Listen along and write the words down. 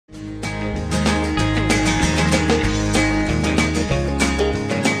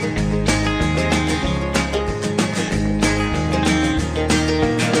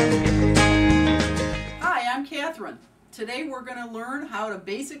to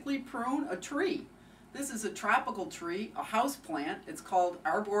basically prune a tree. This is a tropical tree, a house plant. It's called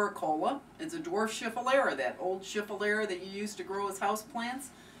Arboricola. It's a dwarf Schefflera, that old Schefflera that you used to grow as house plants.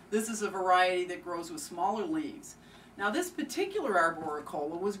 This is a variety that grows with smaller leaves. Now this particular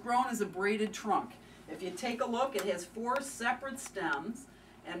Arboricola was grown as a braided trunk. If you take a look, it has 4 separate stems,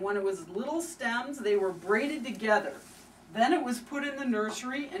 and when it was little stems, they were braided together. Then it was put in the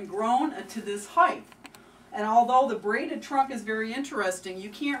nursery and grown to this height. And although the braided trunk is very interesting, you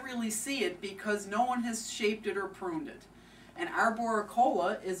can't really see it because no one has shaped it or pruned it. And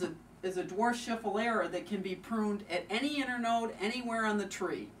Arboricola is a dwarf Schefflera that can be pruned at any internode, anywhere on the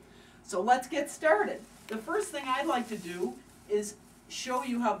tree. So let's get started. The first thing I'd like to do is show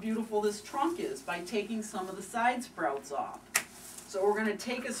you how beautiful this trunk is by taking some of the side sprouts off. So we're going to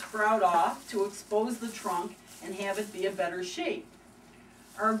take a sprout off to expose the trunk and have it be a better shape.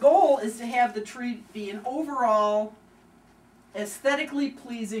 Our goal is to have the tree be an overall aesthetically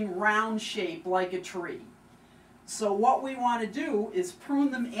pleasing round shape like a tree. So what we want to do is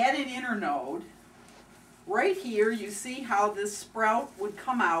prune them at an internode. Right here you see how this sprout would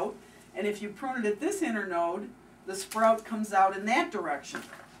come out, and if you prune it at this internode, the sprout comes out in that direction.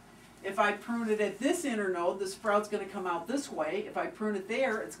 If I prune it at this internode, the sprout's going to come out this way. If I prune it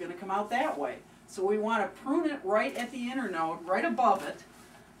there, it's going to come out that way. So we want to prune it right at the internode, right above it,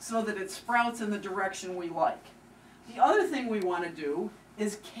 so that it sprouts in the direction we like. The other thing we want to do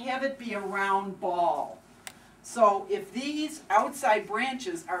is have it be a round ball. So if these outside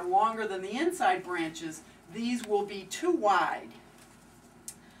branches are longer than the inside branches, these will be too wide.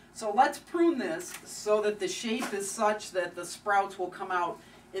 So let's prune this so that the shape is such that the sprouts will come out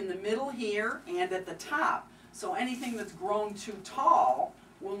in the middle here and at the top. So anything that's grown too tall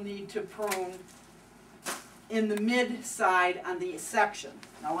will need to prune in the mid side on the section.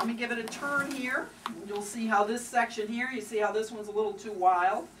 Now let me give it a turn here. You'll see how this section here, you see how this one's a little too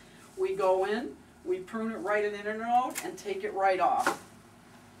wild. We go in, we prune it right at internode and take it right off.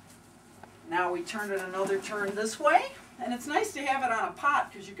 Now we turn it another turn this way, and it's nice to have it on a pot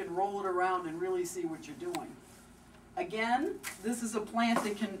because you can roll it around and really see what you're doing. Again, this is a plant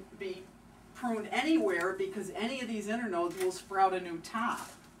that can be pruned anywhere because any of these internodes will sprout a new top.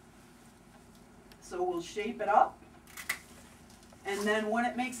 So we'll shape it up, and then when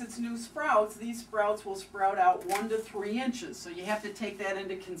it makes its new sprouts, these sprouts will sprout out 1 to 3 inches. So you have to take that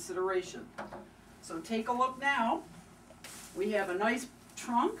into consideration. So take a look now. We have a nice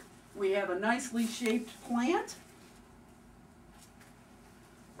trunk. We have a nicely shaped plant.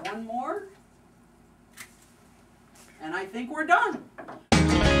 One more. And I think we're done.